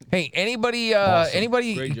Hey, anybody Awesome.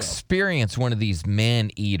 anybody Great job. experience one of these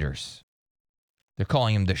man-eaters? They're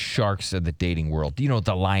calling them the sharks of the dating world. Do you know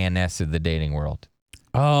the lioness of the dating world?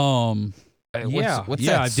 Yeah, What's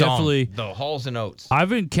yeah, that I've song? definitely. The Halls and Oates.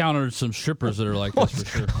 I've encountered some strippers that are like this for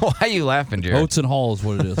sure. Why are you laughing, Jared? Oats and Hall is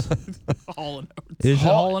what it is. Hall and Oates. Is it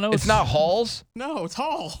Hall and Oats? It's not Halls? No, it's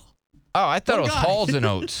Hall. Oh, I thought One it was guy. Halls and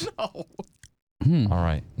Oates. No. All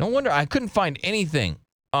right. No wonder I couldn't find anything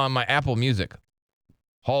on my Apple Music.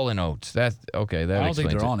 Hall and Oates. That's okay. That I don't think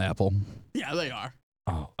explains they're it. on Apple. Yeah, they are.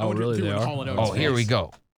 Oh, I Oh, would really? do They it are? Hall and Oates oh, here we face.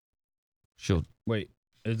 go. She'll. Wait,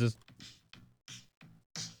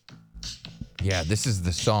 Yeah, this is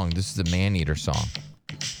the song. This is the Man-Eater song.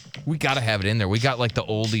 We got to have it in there. We got like the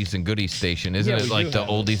oldies and goodies station, isn't Yeah, it? we Like do the have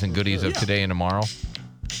it. oldies and goodies of Yeah. today and tomorrow.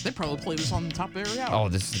 They probably play this on the top of every hour. Oh,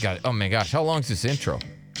 this has got. Oh my gosh, how long is this intro?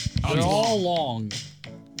 they're all long.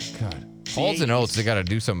 God, Halls and Oates. They got to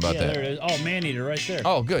do something about Yeah, that. there it is. Oh, Man-Eater right there.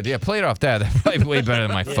 Oh, good. Yeah, play it off that. That's probably way better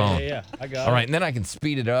than my phone. Yeah, I got All it. right, and then I can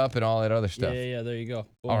speed it up and all that other stuff. Yeah, there you go.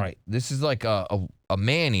 Boom. All right, this is like a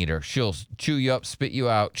man-eater. She'll chew you up, spit you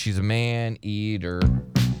out. She's a man-eater.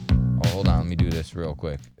 Oh, hold on. Let me do this real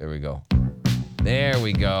quick. There we go. There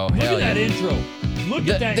we go. Look Hell at that yeah. intro. Look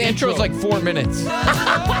at that The intro's like 4 minutes.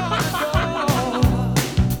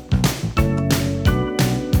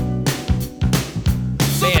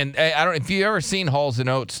 Man, I don't. If you ever seen Halls and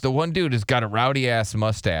Oates, the one dude has got a rowdy ass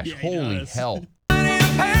mustache. Yeah, he Holy does. hell!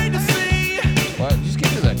 What? Just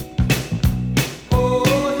get to that.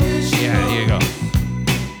 Yeah, here you go.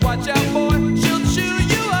 Watch out, boy, she'll chew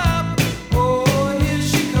you up. Oh, here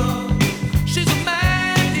she comes. She's a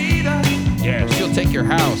man-eater. Yeah, she'll take your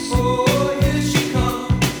house. Oh, here she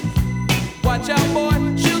comes. Watch out, boy,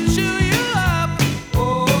 she'll chew you up.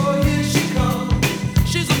 Oh, here she comes.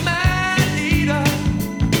 She's a man-eater.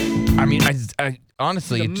 I mean, I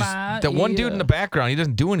honestly, He's a it just, man that one dude eater. in the background, he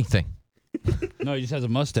doesn't do anything. No, he just has a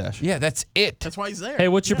mustache. Yeah, that's it. That's why he's there. Hey,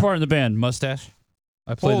 what's your part in the band? Mustache?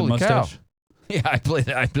 I play the Holy cow. mustache. Yeah, I play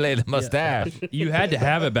the mustache. You had to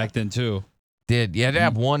have it back then, too. Did you had to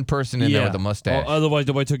have one person in there with a mustache? Oh, otherwise,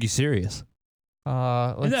 nobody took you serious.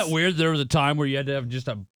 Isn't that weird? There was a time where you had to have just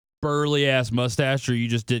a burly ass mustache, or you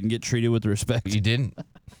just didn't get treated with respect. You didn't.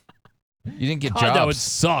 You didn't get God, that would jobs.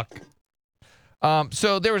 suck.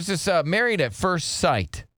 So there was this Married at First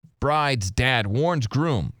Sight. Bride's dad warns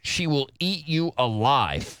groom, she will eat you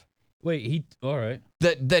alive. Wait, all right.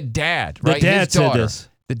 The dad, The right? dad His said daughter. this.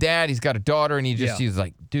 The dad, he's got a daughter, and he's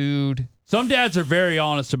like, dude, Some dads are very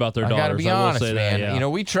honest about their I daughters. gotta be I will honest, say man. That, yeah. You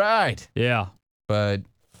know, we tried, Yeah. but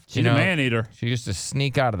She's a man eater. she used to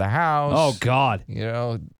sneak out of the house. Oh, God. You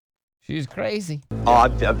know, she's crazy. Oh,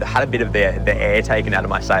 I've had a bit of the air taken out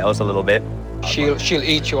of my sails a little bit. She'll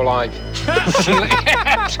eat you alive.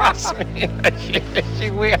 Trust me.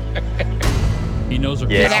 She will. He knows her.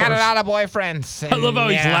 Yeah. He had a powers. lot of boyfriends. I love how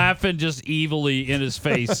he's yeah. laughing just evilly in his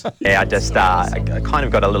face. Yeah, I kind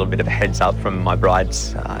of got a little bit of a heads up from my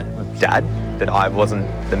bride's dad that I wasn't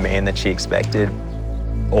the man that she expected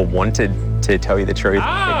or wanted, to tell you the truth.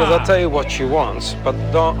 Because I'll tell you what she wants, but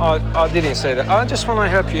I didn't say that. I just want to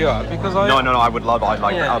help you out because I. No, I would love, I'd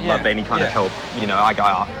love any kind of yeah. help. You know, I go,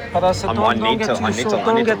 But I said, I don't need get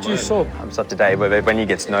to too learn. soft. I'm such a day where when you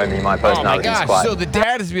get to know me, my Oh my personality is gosh! quite. So the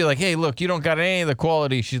dad is be like, "Hey, look, you don't got any of the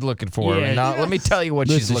quality she's looking for. Yeah. Now, let me tell you what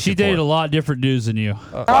she's Listen, looking she dated for." a lot of different dudes than you.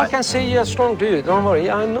 I can see you're a strong dude. Don't worry.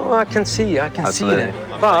 I know I can see. I can Absolutely. see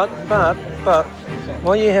that. But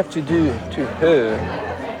what you have to do to her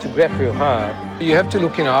to grab your heart, you have to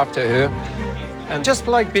look after her, and just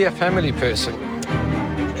like be a family person.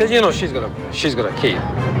 Because you know she's got a kid.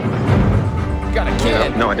 Got a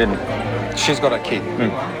kid. No, I didn't. She's got a kid.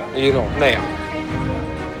 You know now.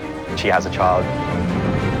 She has a child.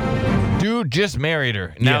 Dude just married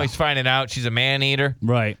her. Now Yeah. he's finding out she's a man eater.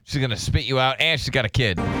 Right. She's gonna spit you out, and she's got a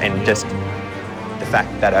kid. And just the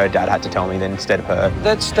fact that her dad had to tell me then instead of her.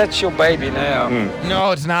 That's your baby now. No,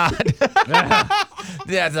 it's not.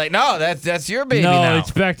 Dad's like, no, that's your baby No, now.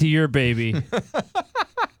 it's back to your baby.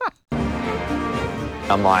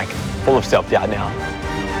 I'm like full of self-doubt now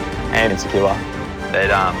and insecure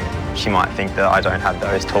that she might think that I don't have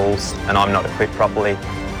those tools and I'm not equipped properly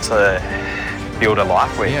to build a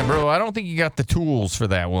life with. Yeah, bro, I don't think you got the tools for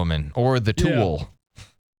that woman or the tool.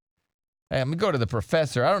 Hey, I'm gonna go to the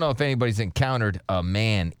professor. I don't know if anybody's encountered a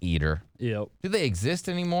man eater. Yep. Do they exist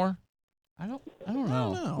anymore? I don't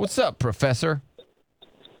know. No. What's up, professor?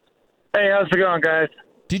 Hey, how's it going, guys?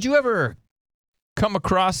 Did you ever come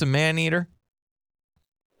across a man eater?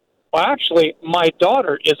 Well, actually, my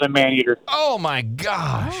daughter is a man eater. Oh my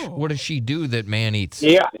gosh! Oh. What does she do that man eats?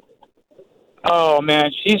 Yeah. Oh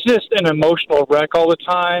man, she's just an emotional wreck all the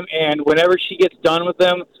time. And whenever she gets done with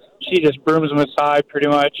them, she just brooms them aside pretty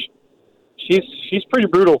much. She's pretty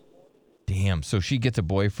brutal. Damn. So she gets a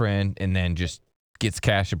boyfriend and then just gets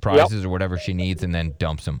cash and prizes or whatever she needs and then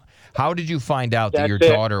dumps him. How did you find out that your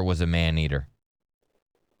daughter was a man eater?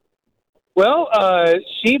 Well,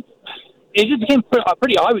 it just became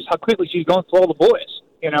pretty obvious how quickly she was going through all the boys,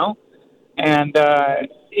 you know? And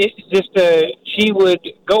it's just she would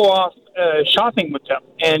go off shopping with them,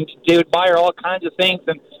 and they would buy her all kinds of things,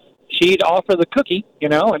 and she'd offer the cookie, you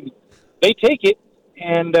know, and they take it,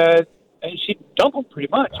 and she'd dump them pretty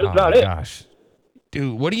much. That's about it. Gosh.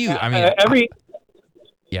 Dude, what do you, I mean,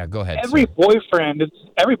 yeah, go ahead. Every boyfriend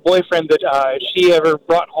that she ever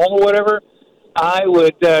brought home or whatever, I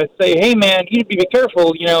would say, hey, man, you need to be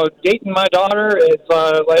careful. You know, dating my daughter is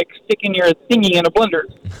like sticking your thingy in a blender.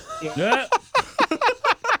 Yeah.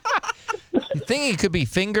 Thingy could be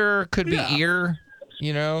finger, could be ear,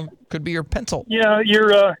 you know, could be your pencil. Yeah,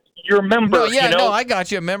 you're a member. No, yeah, you know? no, I got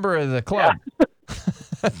you, a member of the club.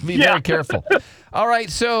 Yeah. Be very careful. All right,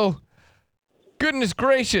 so, goodness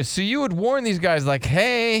gracious. So you would warn these guys like,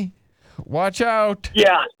 hey, watch out.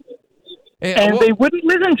 Yeah. And they wouldn't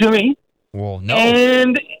listen to me. Well, no.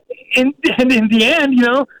 And in the end, you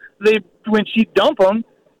know, when she dump them,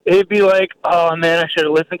 it'd be like, oh, man, I should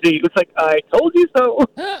have listened to you. It's like, I told you so.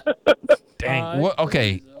 Dang.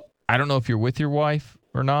 Okay, I don't know if you're with your wife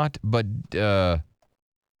or not, but does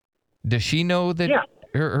she know that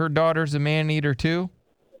her daughter's a man-eater too?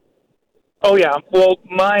 Oh, yeah. Well,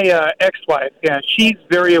 my ex-wife, she's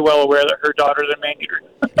very well aware that her daughter's a man-eater.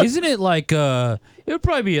 Isn't it like, it would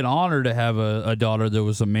probably be an honor to have a daughter that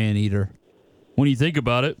was a man-eater when you think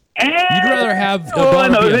about it. You'd rather have a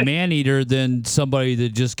daughter be a man-eater than somebody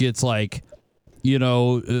that just gets like, you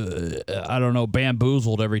know, I don't know,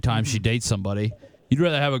 bamboozled every time she dates somebody. You'd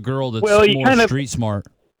rather have a girl that's more street smart.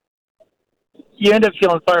 You end up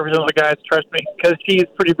feeling sorry for some of the guys, trust me, because she's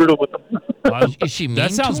pretty brutal with them. Is she mean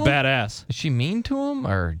that sounds to him? badass. Is she mean to him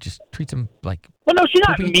or just treats him like... Well, no, she's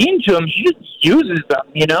not mean to him. She just uses them,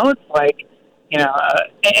 you know? It's like, you know,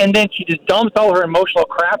 and then she just dumps all her emotional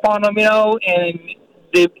crap on them, you know? And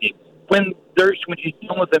when she's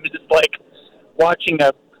done with them, it's just like watching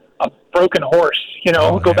a broken horse, you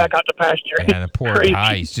know, go back out to pasture. Yeah, the poor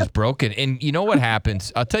guy, he's just broken. And you know what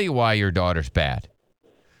happens? I'll tell you why your daughter's bad.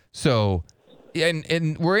 So...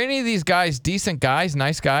 And were any of these guys decent guys,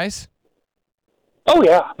 nice guys? Oh,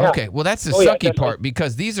 yeah. Okay, well, that's the sucky part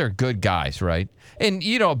because these are good guys, right? And,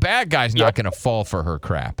 you know, a bad guy's not going to fall for her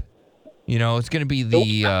crap. You know, it's going to be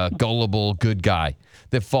the gullible good guy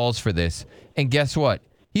that falls for this. And guess what?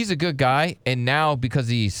 He's a good guy, and now because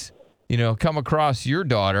he's, you know, come across your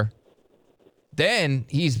daughter, then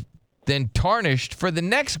he's tarnished for the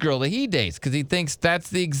next girl that he dates because he thinks that's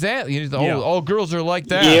the example. You know, all girls are like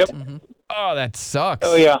that. Yep. Mm-hmm. Oh, that sucks.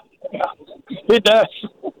 Oh, yeah. It does.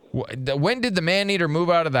 When did the man-eater move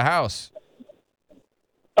out of the house?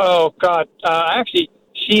 Oh, God. Actually,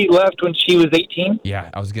 she left when she was 18. Yeah,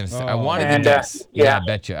 I was going to say. I wanted to guess. I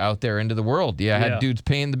bet you. Out there into the world. Yeah, had dudes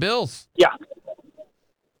paying the bills. Yeah.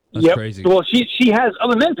 That's crazy. Well, she has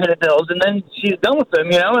other men paying the bills, and then she's done with them,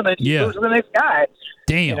 you know, and then she goes to the next guy.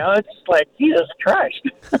 Damn. You know, it's like, Jesus Christ.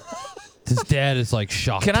 His dad is like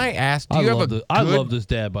shocked. Can I ask? I love this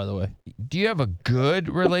dad, by the way. Do you have a good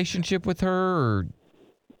relationship with her?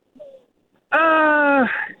 Or?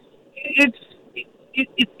 It's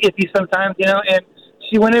iffy sometimes, you know. And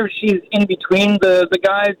whenever she's in between the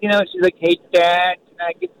guys, you know, she's like, "Hey, Dad, can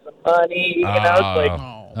I get some money?" You know, it's like,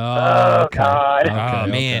 oh God. Oh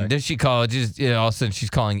man, does she call it? Just all of a sudden, she's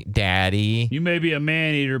calling Daddy. You may be a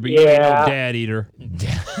man eater, but you ain't no dad eater.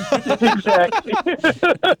 Exactly.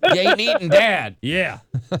 You ain't eating Dad. Yeah,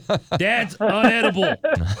 Dad's unedible.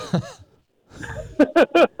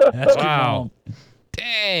 Wow.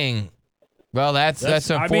 Dang. Well, that's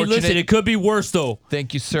unfortunate. I mean, listen, it could be worse though.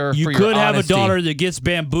 Thank you, sir. You for could your have honesty. a daughter that gets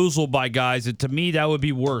bamboozled by guys, and to me, that would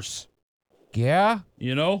be worse. Yeah.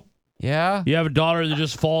 You know. Yeah. You have a daughter that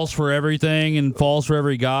just falls for everything and falls for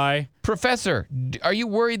every guy. Professor, are you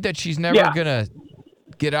worried that she's never going to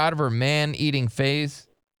get out of her man-eating phase?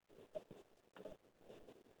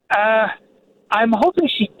 I'm hoping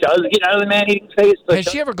she does get out of the man-eating phase. But has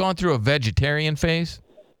she ever gone through a vegetarian phase?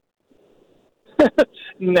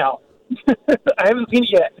 No. I haven't seen it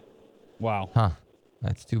yet. Wow. Huh.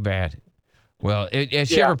 That's too bad. Well, has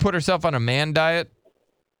she ever put herself on a man diet?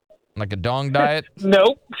 Like a dong diet?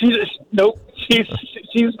 Nope. She's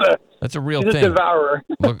that's a real thing. She's a devourer.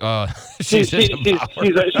 Look, she's a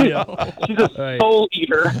soul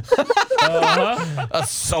eater. A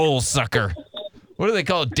soul sucker. What do they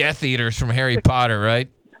call death eaters from Harry Potter, right?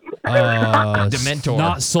 Dementor.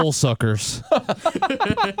 Not soul suckers.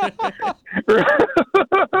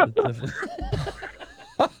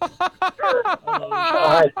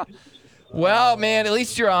 Well, man, at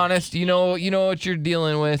least you're honest. You know what you're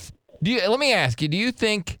dealing with. Let me ask you, do you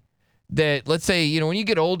think that, let's say, when you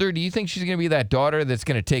get older, do you think she's going to be that daughter that's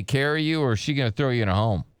going to take care of you, or is she going to throw you in a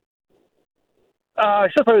home?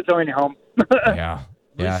 She'll probably throw me home. Yeah.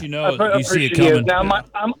 At least I'm you see it pretty sure she coming. is. Now,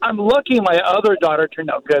 I'm lucky my other daughter turned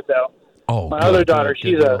out good, though. Oh, My good, other good, daughter, good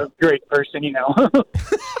she's deal. a great person,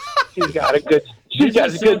 She's got a good, This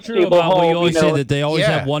is so true stable about what home, you always say that they always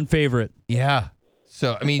Yeah. have one favorite. Yeah.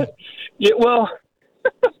 So, I mean, Yeah, well,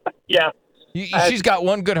 yeah. she's got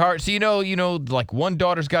one good heart. So, like one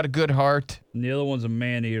daughter's got a good heart. And the other one's a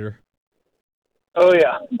man eater. Oh,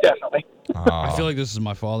 yeah, definitely. I feel like this is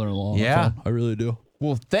my father-in-law. Yeah. I really do.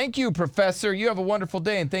 Well, thank you, Professor. You have a wonderful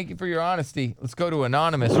day, and thank you for your honesty. Let's go to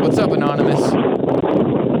Anonymous. What's up, Anonymous? Hey,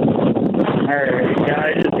 yeah,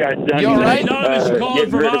 I just got done. You all right? Anonymous is calling getting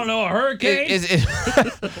from, rid I of- don't know, a hurricane?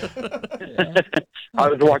 I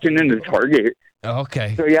was walking into Target.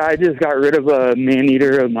 Okay. So, yeah, I just got rid of a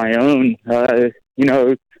man-eater of my own.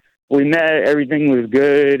 We met. Everything was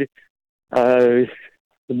good. Buying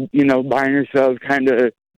her stuff, kind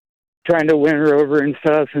of trying to win her over and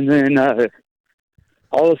stuff. And then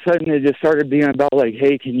all of a sudden it just started being about, like,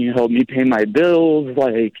 hey, can you help me pay my bills?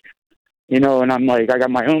 Like, and I'm like, I got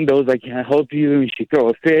my own bills. I can't help you. And she throw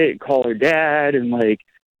a fit, call her dad, and, like,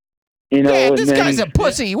 Yeah, and this then, guy's a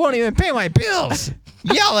pussy. He won't even pay my bills.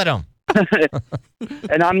 Yell at him.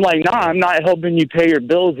 And I'm like, nah, I'm not helping you pay your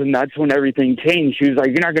bills. And that's when everything changed. She was like,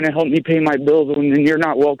 you're not going to help me pay my bills, and then you're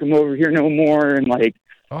not welcome over here no more. And, like,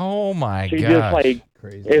 Oh, my she gosh. just, like,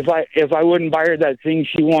 Crazy. if I wouldn't buy her that thing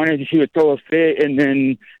she wanted, she would throw a fit. And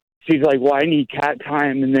then she's like, well, I need cat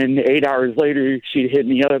time. And then 8 hours later, she'd hit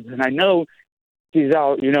me up. And I know she's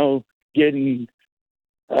out, getting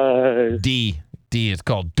D. It's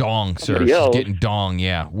called dong, sir. Somebody She's else. getting dong,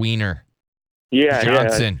 yeah. Wiener. yeah,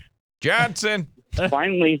 Johnson.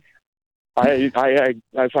 Finally, I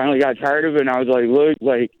finally got tired of it, and I was like, look,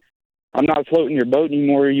 like, I'm not floating your boat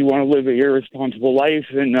anymore. You want to live an irresponsible life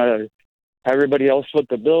and everybody else foot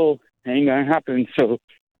the bill. Ain't gonna happen. So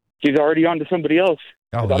she's already on to somebody else.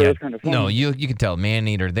 I Oh, thought it yeah. was kind of funny. No, you can tell. Man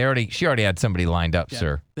eater. She already had somebody lined up, Yeah,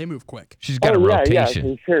 sir. They move quick. She's got a yeah,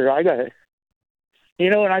 rotation. for sure. I got it.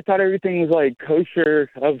 And I thought everything was, like, kosher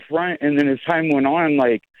up front, and then as time went on,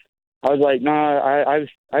 like, I was like, nah,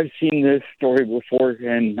 I've seen this story before,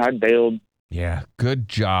 and I bailed. Yeah, good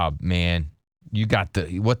job, man. You got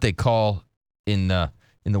what they call in the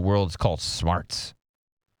world, it's called smarts.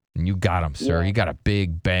 And you got them, sir. Yeah. You got a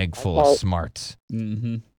big bag full of smarts.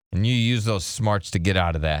 Mm-hmm. And you use those smarts to get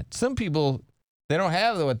out of that. Some people, they don't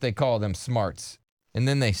have what they call them smarts. And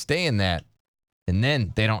then they stay in that. And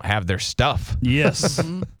then they don't have their stuff. Yes.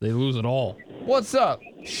 They lose it all. What's up,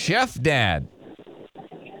 Chef Dad?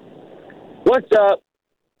 What's up?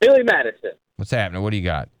 Billy Madison. What's happening? What do you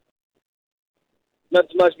got? Not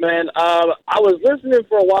too much, man. I was listening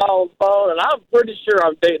for a while on the phone, and I'm pretty sure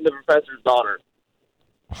I'm dating the professor's daughter.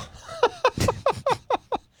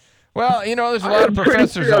 Well, there's a lot of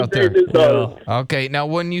professors out there. Okay, now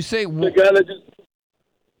when you say... The guy that just...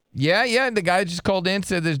 Yeah, the guy just called in,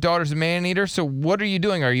 said his daughter's a man-eater. So what are you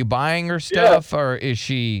doing? Are you buying her stuff, or is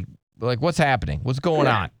she... Like, what's happening? What's going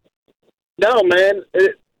on? No, man.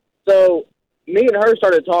 So me and her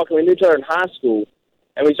started talking. We knew each other in high school,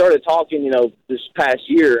 and we started talking, this past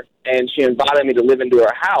year, and she invited me to live into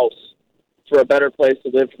her house for a better place to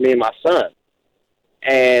live for me and my son.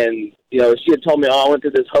 And, she had told me, I went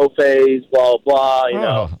through this whole phase, blah,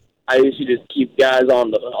 blah, I used to just keep guys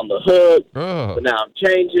on the hook, but now I'm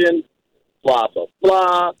changing, blah, blah,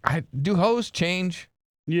 blah. Do hoes change?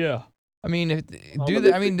 Yeah. I mean, do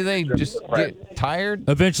they just get tired?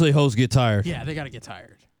 Eventually, hoes get tired. Yeah, they got to get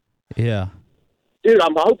tired. Yeah. Dude,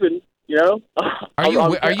 I'm hoping,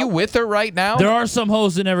 Are you with her right now? There are some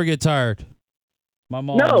hoes that never get tired. My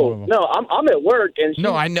mom. No, I'm at work, and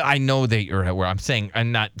No, I know that you're at work.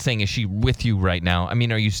 I'm not saying is she with you right now. I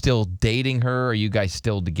mean, are you still dating her? Or are you guys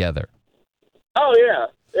still together? Oh yeah.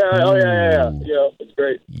 Yeah, it's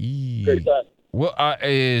great. Great time.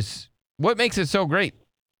 What makes it so great?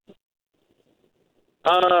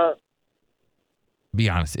 Be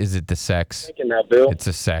honest. Is it the sex? Thinking that, Bill. It's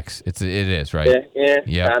the sex. It is, right? Yeah.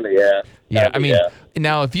 Yep. Kinda, yeah. Yeah, Kinda, I mean, yeah.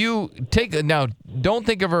 now if you don't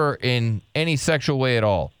think of her in any sexual way at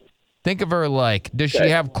all. Think of her like, does she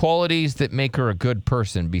have qualities that make her a good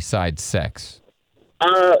person besides sex?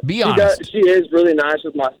 Be honest. She is really nice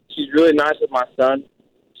she's really nice with my son.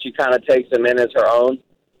 She kind of takes him in as her own.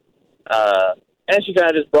 And she kind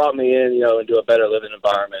of just brought me in, into a better living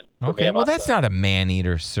environment. for me Okay, and well, my that's son. not a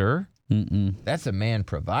man-eater, sir. Mm-mm. That's a man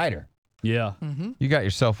provider. Yeah. You got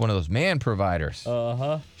yourself one of those man providers.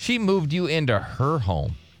 Uh-huh. She moved you into her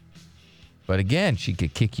home. But again, she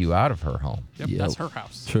could kick you out of her home. Yep, that's her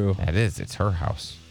house. True. That is. It's her house.